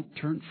they won't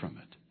turn from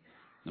it,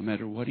 no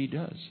matter what he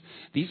does.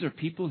 These are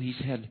people he's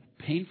had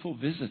painful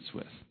visits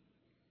with.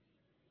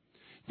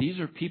 These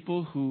are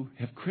people who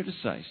have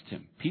criticized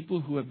him,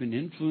 people who have been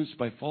influenced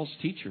by false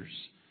teachers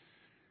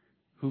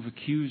who've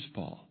accused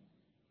Paul.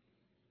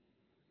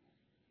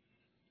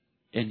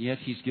 And yet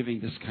he's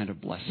giving this kind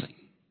of blessing.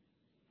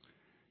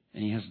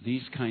 And he has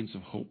these kinds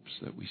of hopes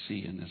that we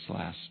see in this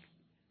last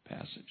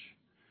passage.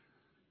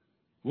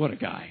 What a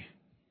guy.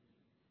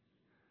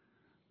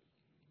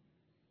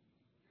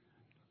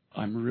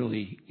 I'm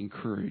really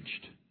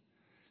encouraged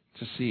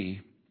to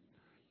see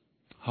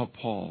how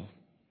Paul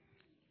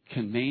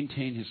can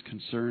maintain his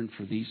concern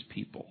for these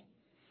people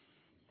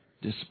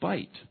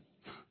despite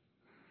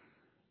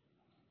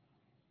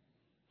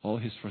all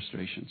his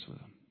frustrations with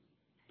them.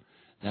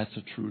 That's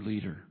a true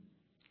leader.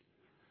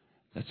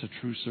 That's a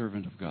true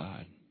servant of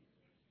God.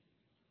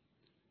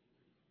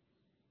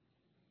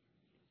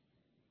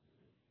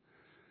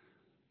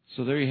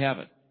 So there you have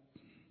it.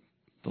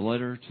 The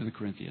letter to the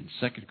Corinthians,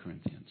 2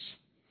 Corinthians.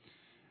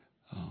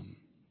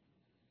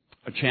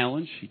 A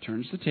challenge. He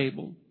turns the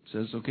table,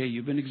 says, okay,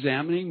 you've been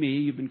examining me,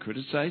 you've been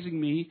criticizing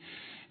me,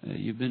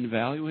 you've been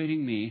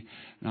evaluating me,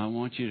 now I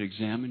want you to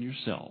examine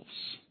yourselves.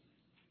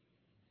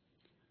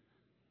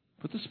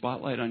 Put the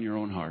spotlight on your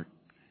own heart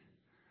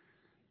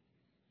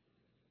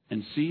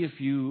and see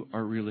if you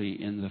are really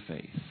in the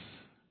faith.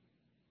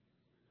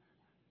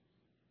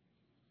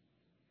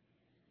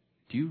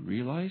 Do you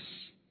realize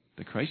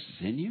that Christ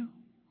is in you?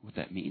 What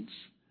that means?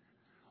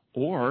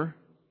 Or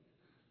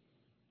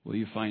will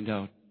you find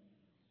out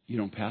you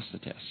don't pass the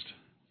test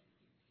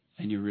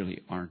and you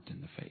really aren't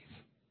in the faith?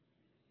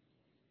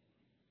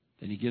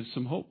 Then he gives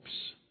some hopes.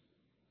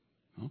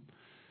 Well,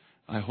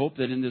 I hope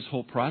that in this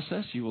whole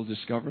process you will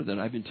discover that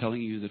I've been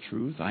telling you the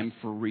truth. I'm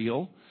for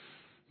real.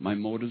 My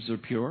motives are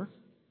pure.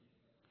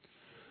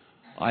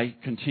 I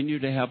continue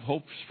to have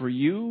hopes for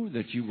you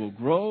that you will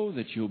grow,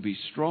 that you'll be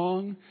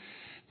strong,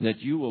 that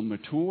you will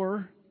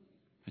mature,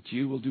 that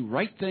you will do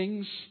right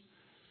things.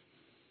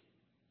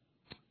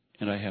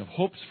 And I have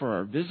hopes for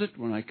our visit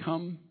when I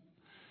come,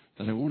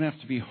 that I won't have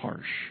to be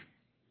harsh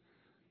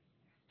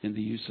in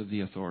the use of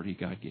the authority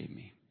God gave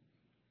me.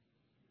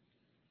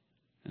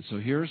 And so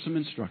here are some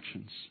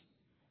instructions.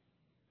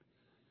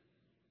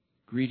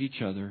 Greet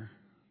each other.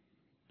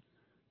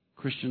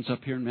 Christians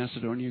up here in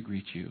Macedonia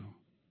greet you.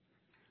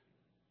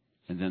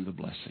 And then the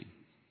blessing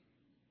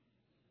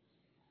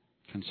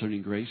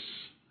concerning grace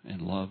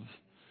and love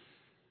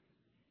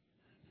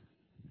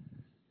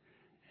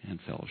and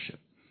fellowship.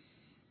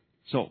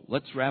 So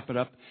let's wrap it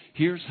up.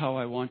 Here's how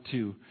I want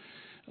to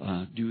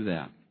do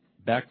that.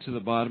 Back to the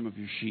bottom of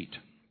your sheet.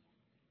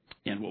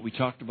 And what we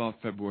talked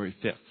about February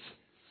 5th.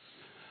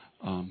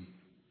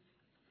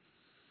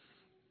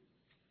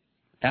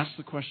 asked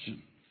the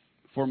question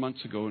 4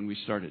 months ago when we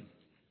started.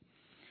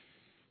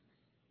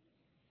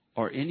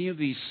 Are any of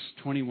these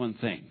 21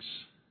 things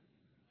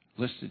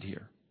listed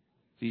here,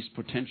 these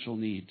potential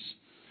needs,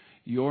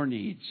 your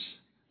needs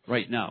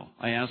right now?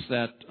 I asked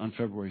that on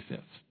February 5th.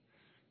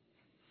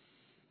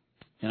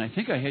 And I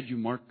think I had you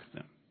mark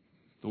them,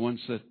 the ones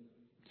that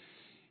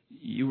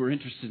you were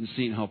interested in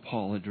seeing how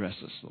Paul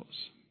addresses those,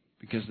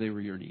 because they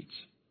were your needs.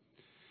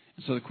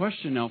 And so the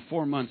question now,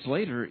 4 months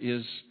later,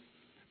 is,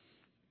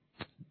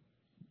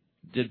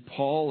 did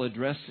Paul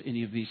address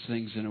any of these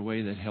things in a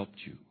way that helped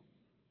you?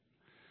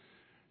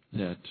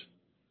 That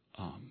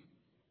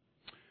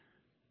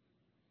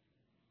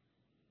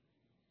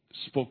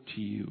spoke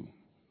to you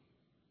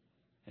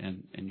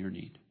and your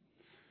need?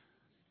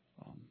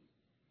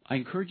 I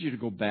encourage you to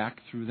go back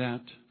through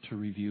that to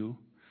review.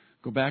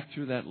 Go back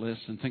through that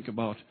list and think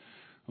about,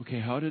 okay,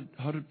 how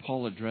did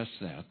Paul address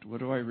that? What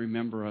do I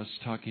remember us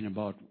talking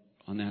about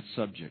on that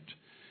subject?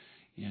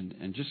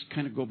 And just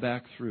kind of go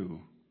back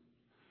through,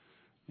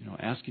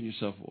 asking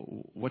yourself,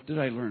 what did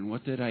I learn?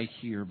 What did I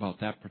hear about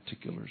that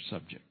particular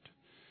subject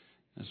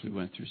as we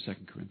went through 2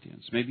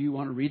 Corinthians? Maybe you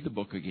want to read the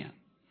book again.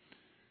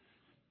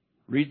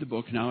 Read the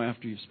book now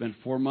after you've spent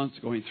 4 months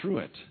going through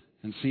it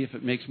and see if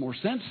it makes more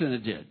sense than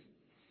it did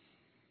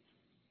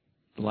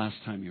the last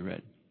time you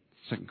read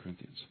 2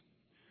 Corinthians.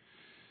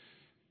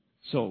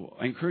 So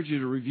I encourage you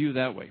to review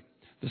that way.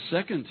 The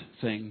second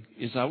thing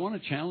is I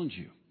want to challenge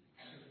you.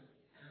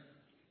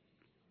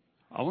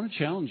 I want to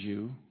challenge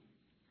you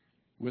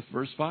with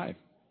verse 5.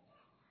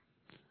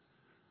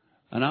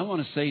 And I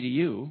want to say to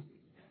you,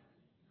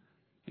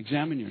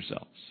 examine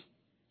yourselves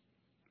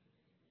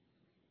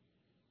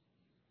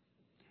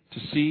to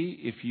see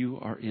if you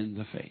are in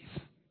the faith.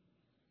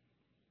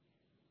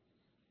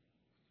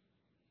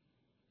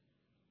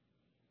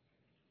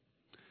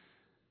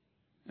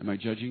 Am I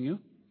judging you?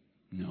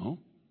 No.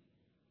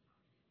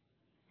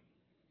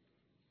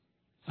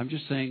 I'm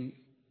just saying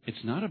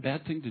it's not a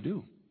bad thing to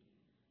do.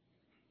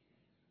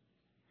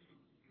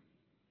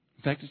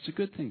 In fact, it's a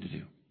good thing to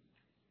do.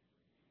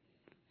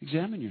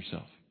 Examine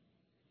yourself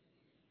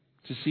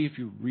to see if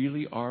you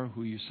really are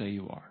who you say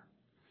you are.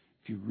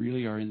 If you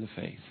really are in the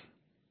faith,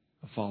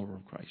 a follower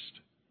of Christ.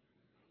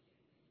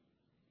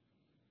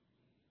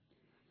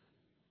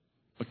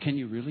 But can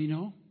you really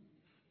know?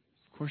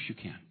 Of course you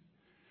can.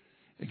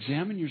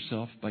 Examine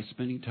yourself by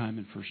spending time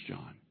in 1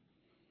 John.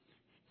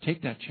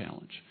 Take that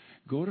challenge.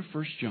 Go to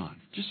 1 John,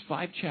 just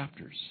 5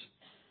 chapters.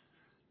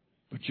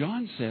 But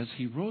John says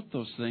he wrote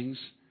those things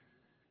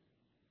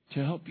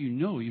to help you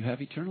know you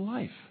have eternal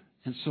life.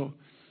 And so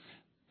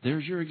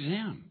there's your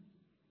exam.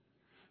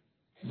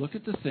 Look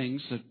at the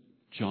things that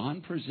John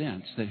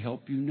presents that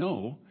help you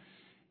know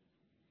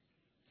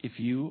if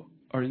you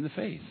are in the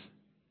faith.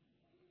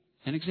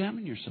 And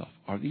examine yourself.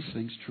 Are these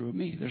things true of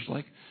me? There's,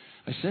 like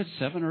I said,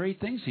 7 or 8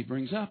 things he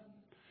brings up.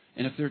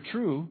 And if they're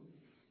true,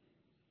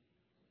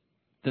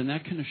 then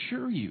that can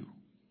assure you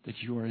that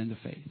you are in the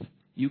faith.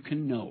 You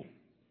can know.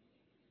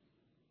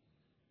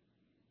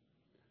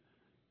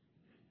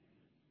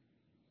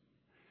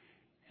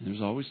 And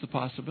there's always the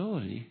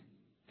possibility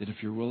that if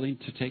you're willing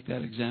to take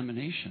that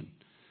examination,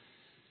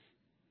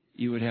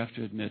 you would have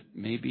to admit,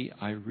 maybe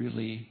I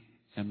really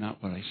am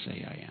not what I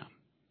say I am.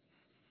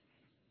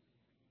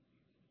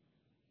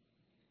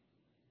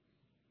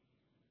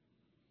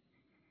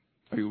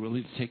 Are you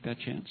willing to take that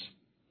chance?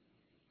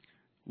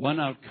 One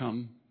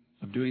outcome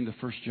of doing the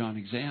 1 John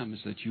exam is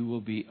that you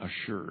will be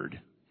assured.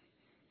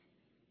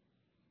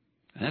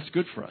 And that's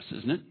good for us,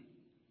 isn't it?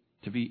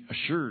 To be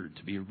assured,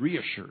 to be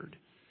reassured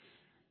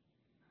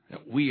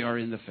that we are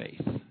in the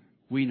faith.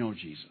 We know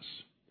Jesus.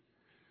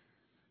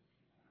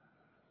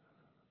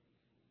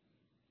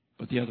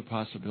 But the other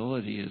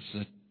possibility is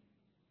that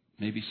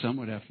maybe some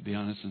would have to be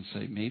honest and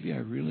say, maybe I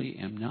really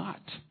am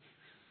not.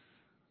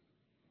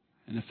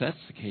 And if that's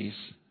the case,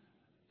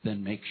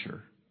 then make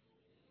sure.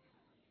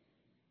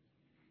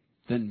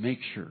 Then make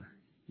sure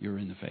you're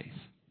in the faith.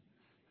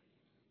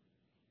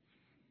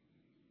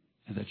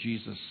 And that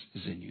Jesus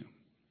is in you.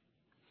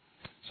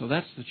 So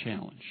that's the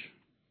challenge.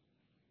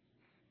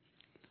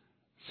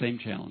 Same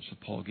challenge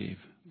that Paul gave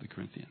the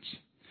Corinthians.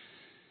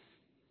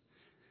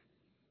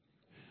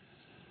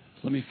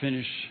 Let me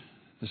finish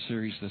the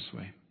series this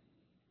way.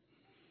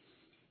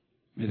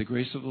 May the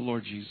grace of the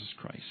Lord Jesus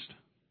Christ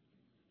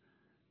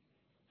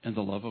and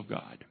the love of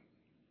God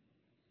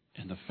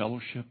and the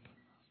fellowship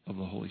of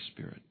the Holy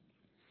Spirit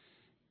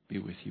be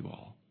with you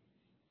all.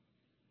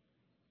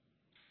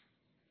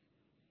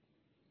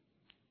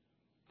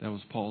 That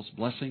was Paul's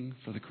blessing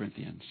for the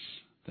Corinthians.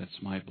 That's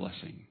my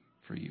blessing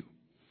for you.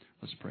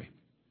 Let's pray.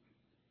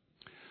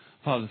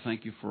 Father,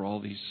 thank you for all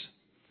these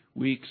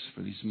weeks,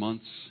 for these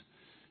months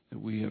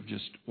that we have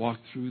just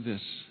walked through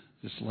this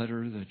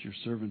letter that your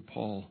servant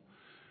Paul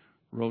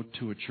wrote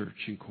to a church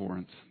in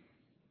Corinth,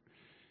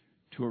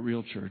 to a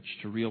real church,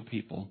 to real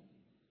people.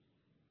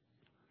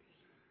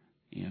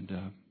 And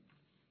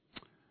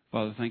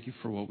Father, thank you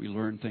for what we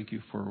learned. Thank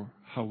you for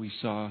how we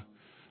saw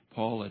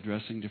Paul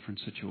addressing different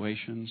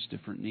situations,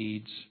 different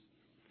needs.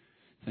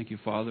 Thank you,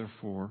 Father,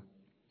 for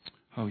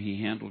how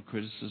he handled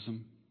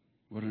criticism.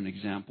 What an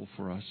example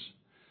for us.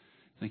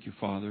 Thank you,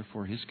 Father,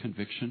 for his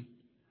conviction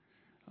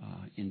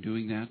in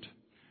doing that.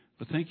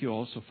 But thank you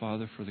also,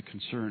 Father, for the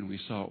concern we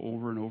saw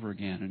over and over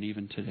again, and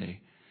even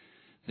today,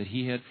 that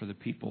he had for the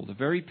people, the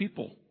very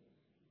people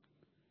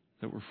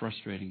that were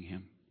frustrating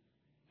him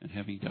and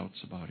having doubts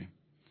about him.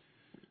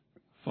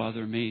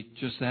 Father, may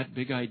just that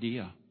big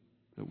idea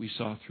that we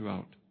saw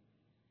throughout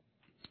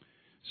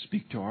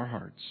speak to our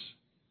hearts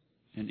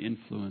and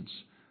influence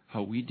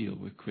how we deal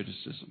with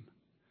criticism,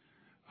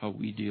 how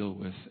we deal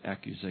with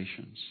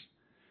accusations,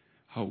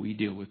 how we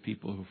deal with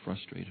people who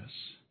frustrate us.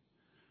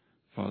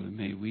 Father,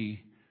 may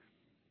we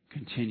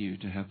continue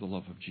to have the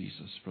love of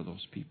Jesus for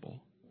those people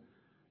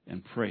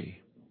and pray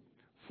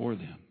for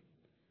them,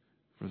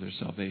 for their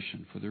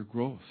salvation, for their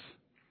growth,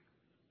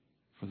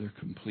 for their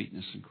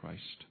completeness in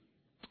Christ.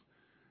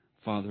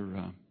 Father,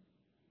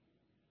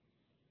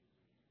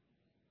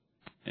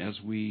 as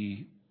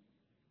we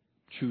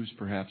choose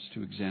perhaps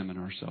to examine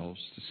ourselves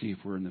to see if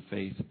we're in the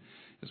faith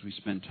as we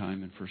spend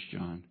time in 1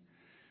 John,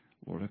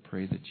 Lord, I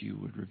pray that you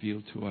would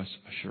reveal to us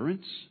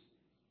assurance,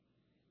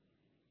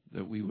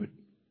 that we would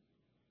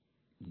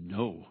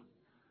know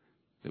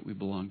that we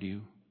belong to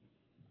you.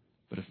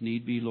 But if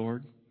need be,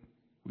 Lord,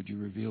 would you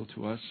reveal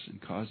to us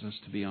and cause us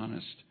to be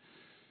honest,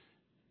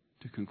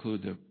 to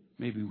conclude that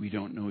maybe we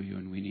don't know you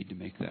and we need to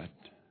make that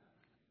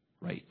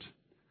right.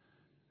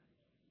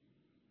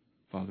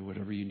 Father,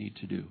 whatever you need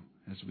to do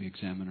as we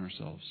examine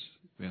ourselves,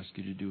 we ask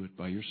you to do it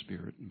by your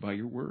Spirit and by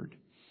your word.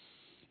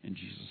 In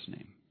Jesus'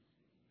 name,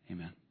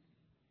 amen.